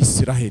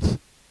Abayisiraheli.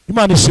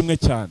 Imana ishimwe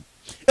cyane.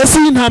 Ese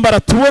iyi ntambara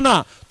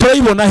tubona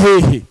turayibona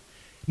hehe?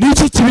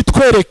 Niki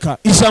kibitwereka?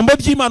 Ijambo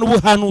ry'Imana,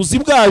 ubuhanuzi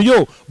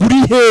bwayo buri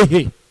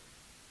hehe?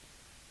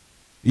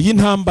 Iyi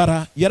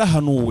ntambara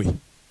yarahanuwe.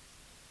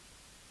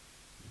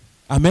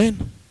 Amen.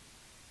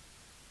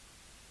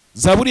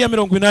 Zaburi ya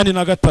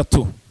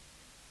 83.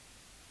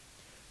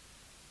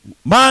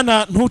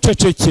 Mana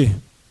ntuceceke,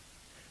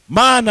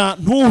 Mana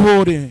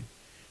ntuhore,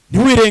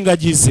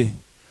 ntiwirengagize,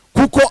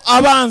 kuko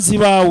abanzi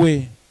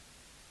bawe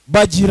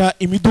bagira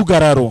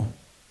imidugararo,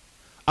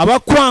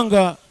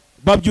 abakwanga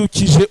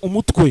babyukije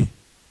umutwe,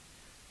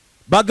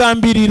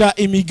 bagambirira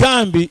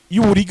imigambi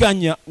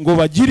y'uburiganya ngo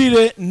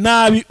bagirire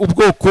nabi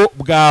ubwoko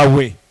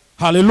bwawe.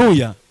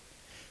 Haleluya.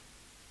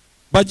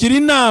 Bagira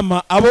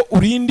inama abo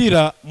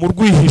urindira mu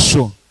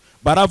rwihisho,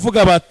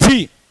 baravuga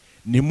bati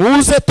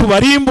nimuze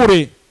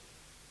tubarimbure,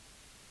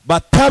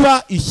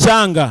 bataba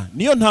ishyanga.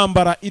 Niyo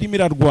ntambara irimo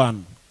irarwana.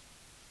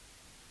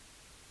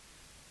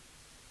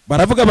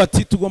 Baravuga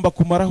bati tugomba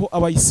kumaraho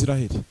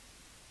Abayisiraheli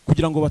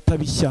kugira ngo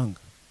bataba ishyanga,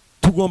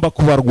 tugomba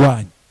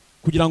kubarwanya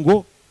kugira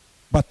ngo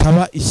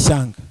bataba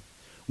ishyanga.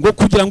 ngo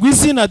kugira ngo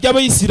izina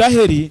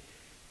ry'Abayisiraheli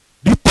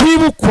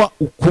ritibukwa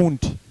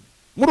ukundi.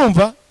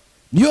 Murumva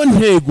niyo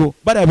ntego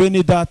bariya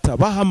bene data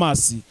ba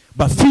Hamasi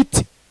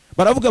bafite.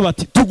 Baravuga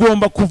bati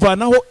tugomba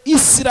kuvanaho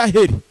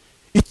Isiraheli,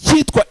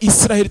 icyitwa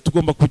Isiraheli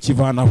tugomba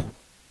kukivanaho.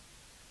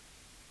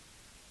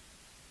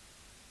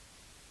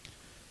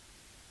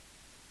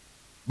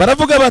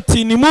 Baravuga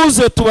bati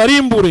nimuze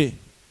tubarimbure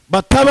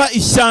bataba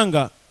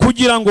ishyanga,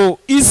 kugira ngo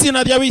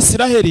izina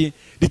ry'Abisiraheli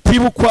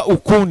ritibukwa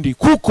ukundi,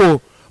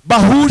 kuko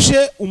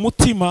bahuje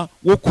umutima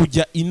wo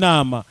kujya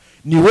inama.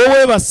 Ni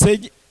wowe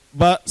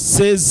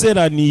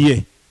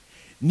basezeraniye,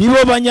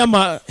 nibo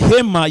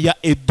banyamahema ya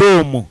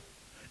Edomu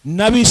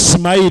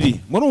n'Abishimayeli.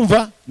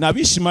 Murumva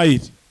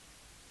n'Abishimayeli.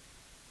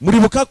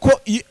 Muribuka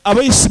ko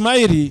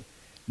Abayishimayeli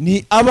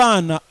ni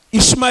abana,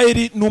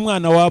 Ishimayeli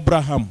n'umwana wa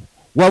Abrahamu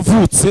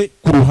wavutse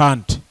ku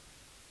ruhande.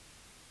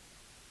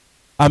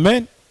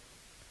 Amen,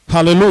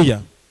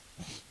 haleluya.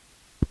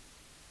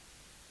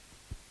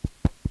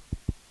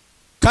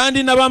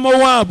 Kandi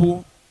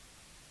n'Abamowabu,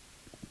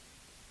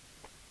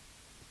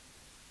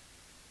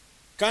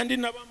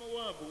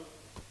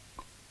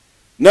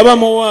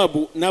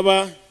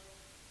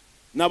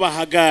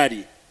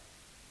 n'Abahagari,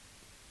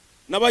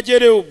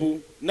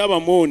 n'Abagerebu,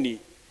 n'Abamoni,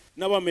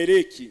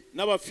 n'Abameleki,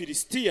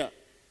 n'Abafilisitiya,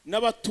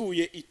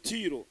 n'abatuye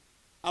Itiro,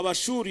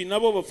 Abashuri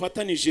nabo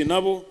bafatanije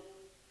nabo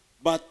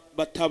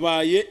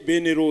batabaye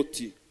bene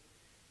Loti.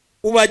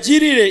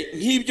 Ubagirire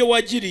nk'ibyo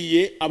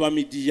wagiriye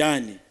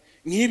Abamidiyani,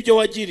 nk'ibyo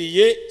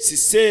wagiriye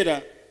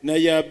Sisera na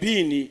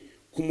Yabini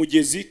ku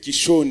mugezi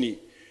Kishoni.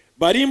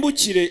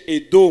 Barimbukire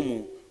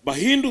Edomu,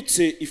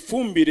 bahindutse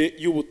ifumbire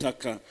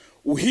y'ubutaka.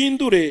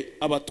 Uhindure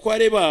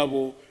abatware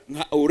babo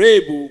nka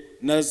Orebu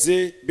na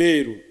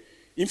Zeberu.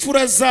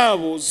 Imfura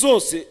zabo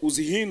zose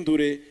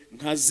uzihindure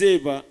nka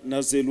Zeba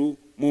na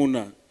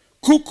Zerumuna.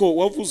 Kuko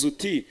wavuze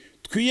uti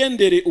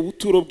twiyendere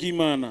ubuturo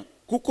bw'Imana,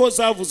 kuko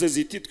zavuze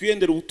ziti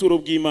twiyendere ubuturo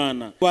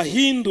bw'Imana.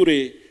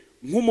 Bahindure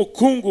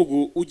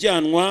nk'umukungugu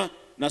ujyanwa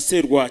na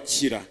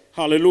serwakira.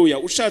 Haleluya.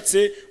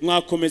 Ushatse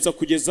mwakomeza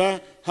kugeza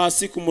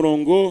hasi ku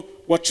murongo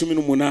wa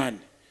 18.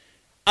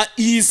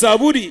 Iyi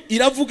zaburi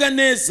iravuga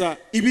neza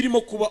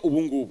ibirimo kuba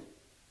ubu ngubu.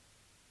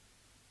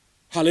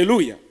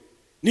 Haleluya.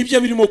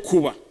 Nibyo birimo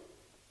kuba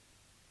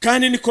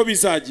kandi niko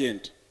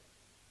bizagenda.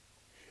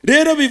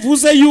 Rero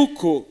bivuze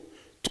yuko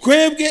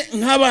twebwe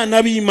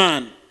nk'abana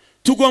b'Imana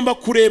tugomba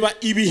kureba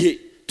ibihe,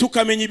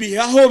 tukamenya ibihe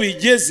aho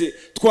bigeze,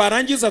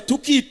 twarangiza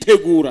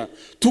tukitegura,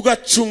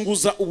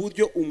 tugacunguza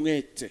uburyo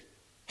umwete.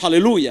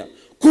 Haleluya.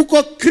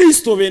 Kuko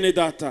Kristo bene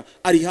data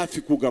ari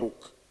hafi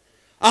kugaruka.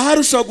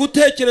 Aharusha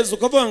gutekereza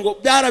ukavuga ngo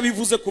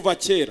byarabivuze kuva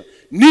kera.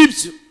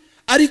 Nibyo.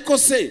 Ariko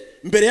se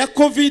mbere ya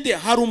COVID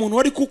hari umuntu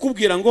wari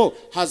kukubwira ngo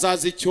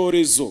hazaza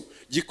icyorezo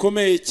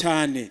gikomeye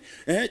cyane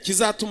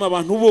kizatuma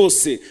abantu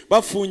bose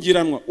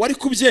bafungiranwa? Wari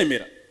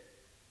kubyemera?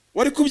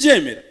 Wari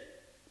kubyemera?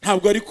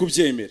 Ntabwo ari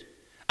kubyemera.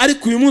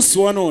 Ariko uyu munsi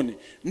wa none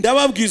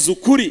ndababwiza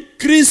ukuri,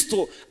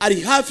 Kristo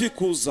ari hafi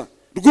kuza.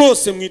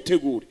 Rwose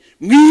mwitegure,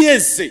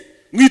 mwiyeze,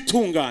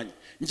 mwitunganye.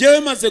 Ngewe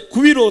maze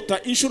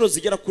kubirota inshuro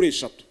zigera kuri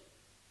 3.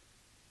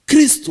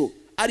 Kristo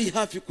ari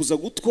hafi kuza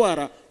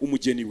gutwara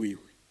umugeni wiwe.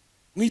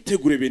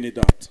 Mwitegure bene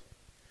data.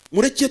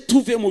 Mureke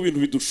tuve mu bintu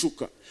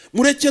bidushuka,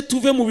 mureke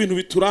tuve mu bintu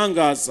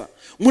biturangaza,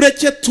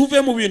 mureke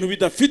tuve mu bintu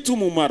bidafite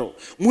umumaro,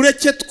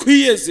 mureke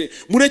twiyeze,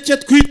 mureke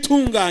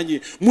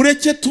twitunganye,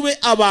 mureke tube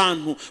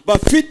abantu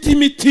bafite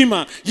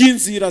imitima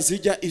y'inzira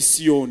zijya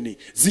Isiyoni,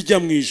 zijya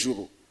mu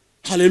ijuru.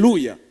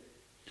 Haleluya.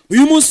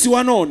 Uyu munsi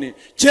wa none,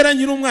 kera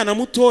nkiri umwana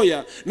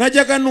mutoya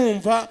najyaga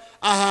numva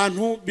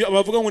ahantu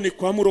bavuga ngo ni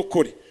kwa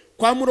murokore.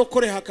 Kwa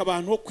murokore hakaba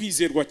ahantu ho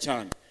kwizerwa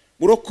cyane.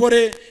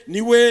 Murokore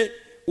niwe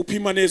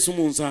upima neza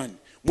umunzani,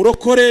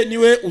 murokore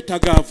niwe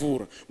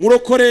utagavura,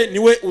 murokore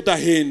niwe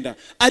udahenda.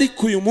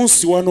 Ariko uyu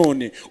munsi wa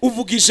none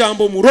uvuga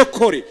ijambo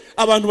murokore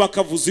abantu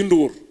bakavuza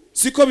induru.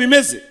 Siko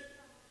bimeze?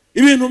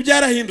 Ibintu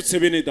byarahindutse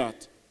bene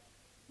data,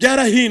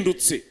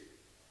 byarahindutse.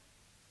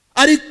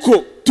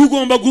 Ariko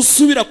tugomba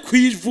gusubira ku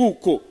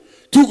ivuko,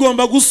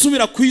 tugomba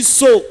gusubira ku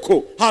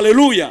isoko.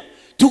 Haleluya.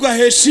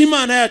 Tugahesha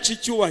Imana yacu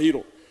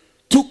icyubahiro,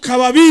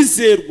 tukaba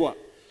bizerwa,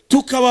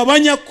 tukaba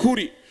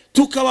abanyakuri,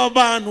 tukaba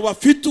abantu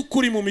bafite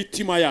ukuri mu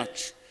mitima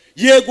yacu.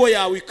 Yego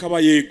yawe ikaba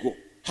yego.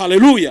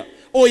 Haleluya.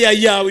 Oya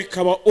yawe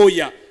ikaba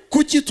oya.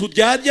 Kuki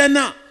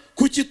turyarya,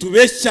 kuki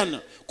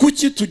tubeshyana,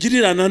 kuki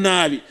tugirirana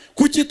nabi,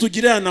 kuki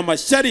tugirirana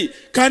amashyari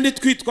kandi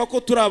twitwa ko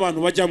turi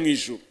abantu bajya mu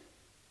ijuru?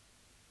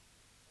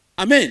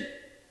 Amen.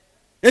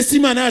 Ese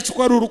Imana yacu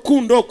ko ari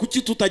urukundo,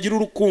 kuki tutagira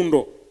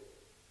urukundo?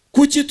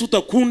 Kuki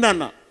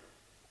tutakundana?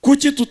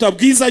 Kuki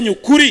tutabwizanya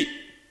ukuri?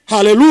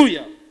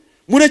 Haleluya.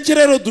 Mureke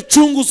rero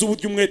ducunguze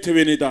uburyo umwete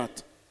bene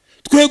data.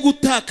 Twe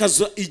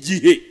gutakaza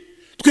igihe,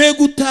 twe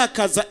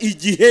gutakaza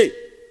igihe.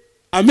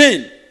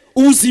 Amen.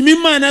 Ubuzima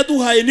Imana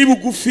yaduhaye ni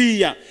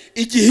bugufiya,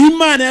 igihe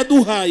Imana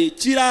yaduhaye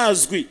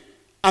kirazwi.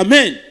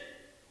 Amen.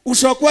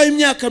 Ushobora kuba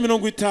imyaka 50,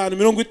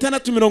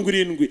 60,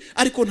 70,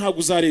 ariko ntabwo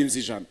uzarenza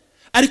 100.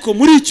 Ariko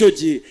muri icyo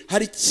gihe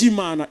hari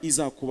Imana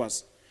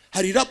izakubaza,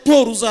 hari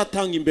raporo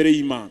uzatanga imbere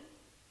y'Imana,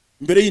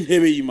 imbere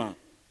y'intebe y'Imana.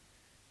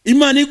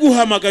 Imana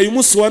iguhamagaye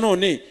umunsi wa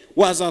none,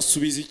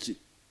 wazasubiza iki?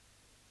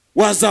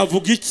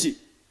 Wazavuga iki?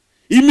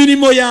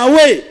 Imirimo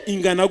yawe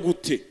ingana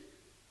gute?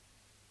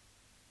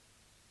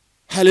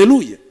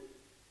 Haleluya.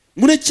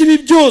 Mureke ibi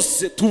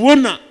byose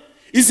tubona,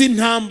 izi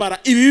ntambara,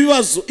 ibi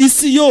bibazo,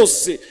 isi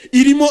yose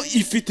irimo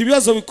ifite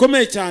ibibazo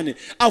bikomeye cyane.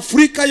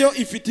 Afrika yo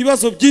ifite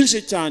ibibazo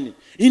byinshi cyane.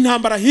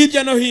 Intambara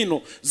hirya no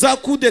hino, za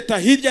kudeta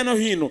hirya no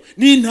hino,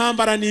 ni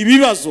intambara, ni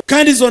ibibazo.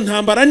 Kandi izo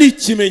ntambara ni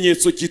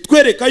ikimenyetso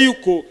kitwereka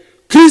yuko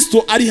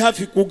Kristo ari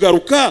hafi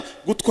kugaruka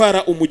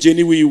gutwara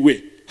umugeni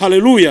wiwe.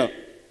 Haleluya.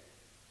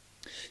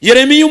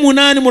 Yeremiya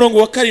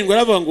 8:7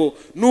 aravuga ngo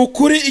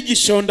nukuri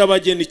igishonda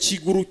bageni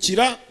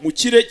kigurukira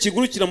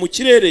mu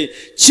kirere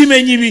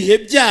kimenya ibihe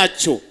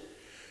byacyo,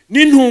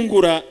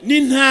 n'intungura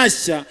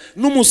n'intashya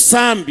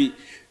n'umusambi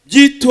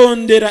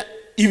byitondera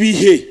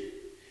ibihe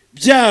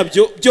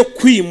byabyo byo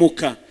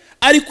kwimuka,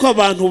 ariko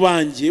abantu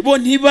banjye bo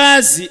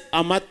ntibazi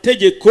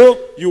amategeko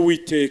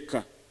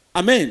y'Uwiteka.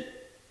 Amen.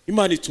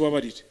 Imana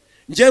itubabarire.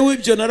 Njyewe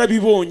ibyo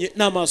narabibonye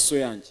n'amaso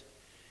yanjye.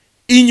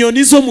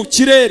 Inyoni zo mu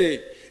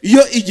kirere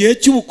iyo igihe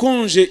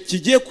cy'ubukonje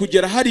kigiye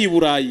kugera hari i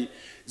Burayi,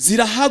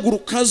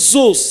 zirahaguruka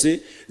zose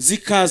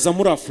zikaza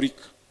muri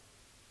Afrika,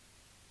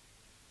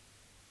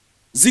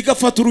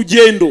 zigafata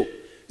urugendo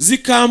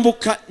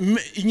zikambuka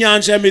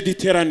inyanja ya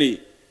Mediterane,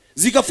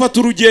 zigafata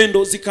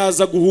urugendo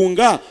zikaza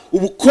guhunga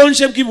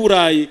ubukonje bw'i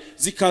Burayi,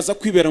 zikaza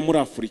kwibera muri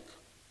Afrika.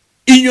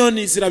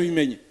 Inyoni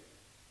zirabimenye,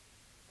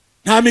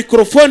 nta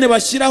mikrofone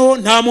bashyiraho,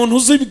 nta muntu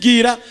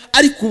uzibwira,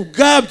 ariko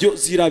ubwabyo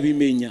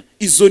zirabimenya.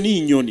 Izo ni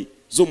inyoni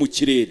zo mu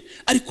kirere.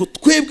 Ariko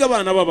twebwe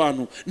abana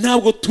b'abantu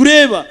ntabwo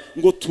tureba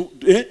ngo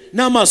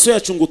n'amaso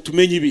yacu ngo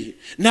tumenye ibihe,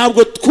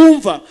 ntabwo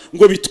twumva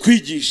ngo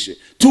bitwigishe.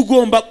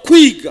 Tugomba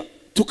kwiga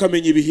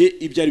tukamenya ibihe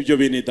ibyo ari byo,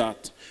 bene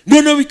data.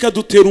 Noneho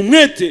bikadutera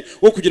umwete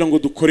wo kugira ngo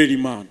dukorere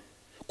Imana,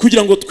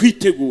 kugira ngo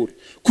twitegure,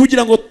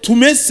 kugira ngo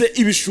tumese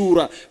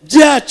ibishura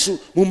byacu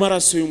mu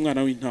maraso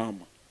y'umwana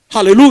w'intama.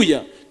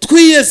 Haleluya.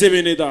 Twiyeze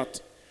bene data,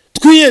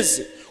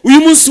 twiyeze. Uyu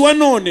munsi wa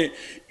none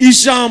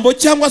ijambo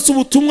cyangwa se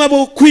ubutumwa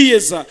bwo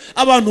kwiyeza,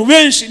 abantu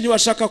benshi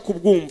ntibashaka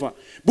kubwumva,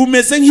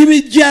 bumeze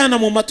nk'ibijyana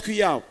mu matwi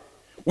yabo.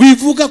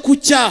 Wivuga ku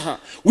cyaha,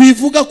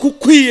 wivuga ku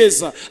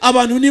kwiyeza,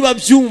 abantu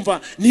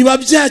ntibabyumva,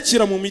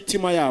 ntibabyakira mu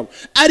mitima yabo.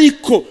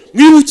 Ariko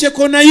mwibuke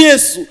ko na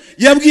Yesu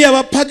yabwiye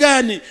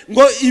abapagani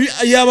ngo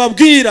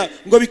yababwira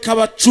ngo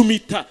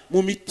bikabacumita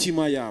mu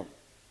mitima yabo.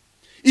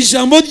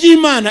 Ijambo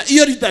ry'Imana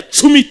iyo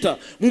ridacumita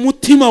mu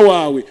mutima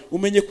wawe,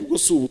 umenye ko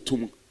si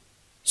ubutumwa,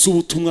 si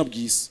ubutumwa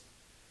bwiza.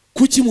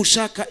 Kuki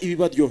mushaka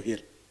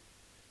ibibaryohera?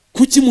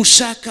 Kuki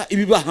mushaka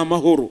ibibaha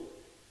amahoro?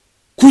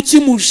 Kuki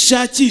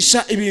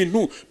mushakisha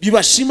ibintu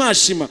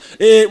bibashimashima?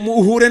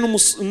 Muhure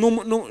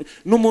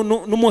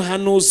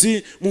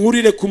n'umuhanuzi,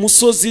 muhurire ku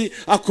musozi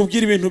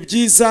akubwira ibintu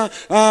byiza,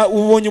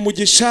 ubonye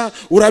umugisha,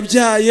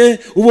 urabyaye,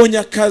 ubonye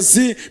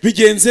akazi,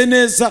 bigenze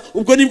neza.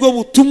 Ubwo nibwo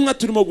butumwa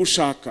turimo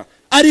gushaka.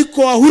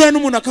 Ariko ahura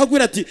n'umuntu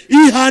akagwira ati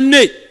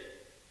ihane,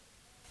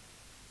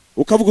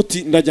 ukavuga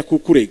uti ndajya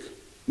kukurega.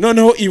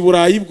 Noneho i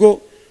Burayi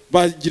bwo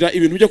bagira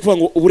ibintu byo kuvuga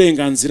ngo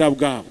uburenganzira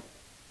bwabo,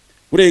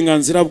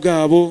 uburenganzira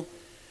bwabo.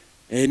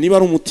 Niba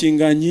ari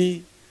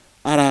umutinganyi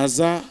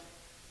araza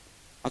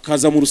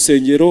akaza mu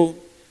rusengero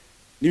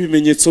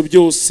n'ibimenyetso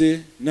byose,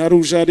 na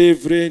rouge à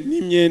lèvres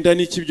n'imyenda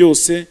n'iki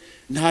byose,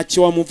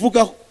 ntacyo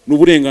wamuvugaho,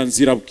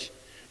 n'uburenganzira bwe.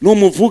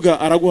 N'umuvuga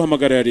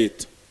araguhamagarira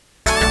leta.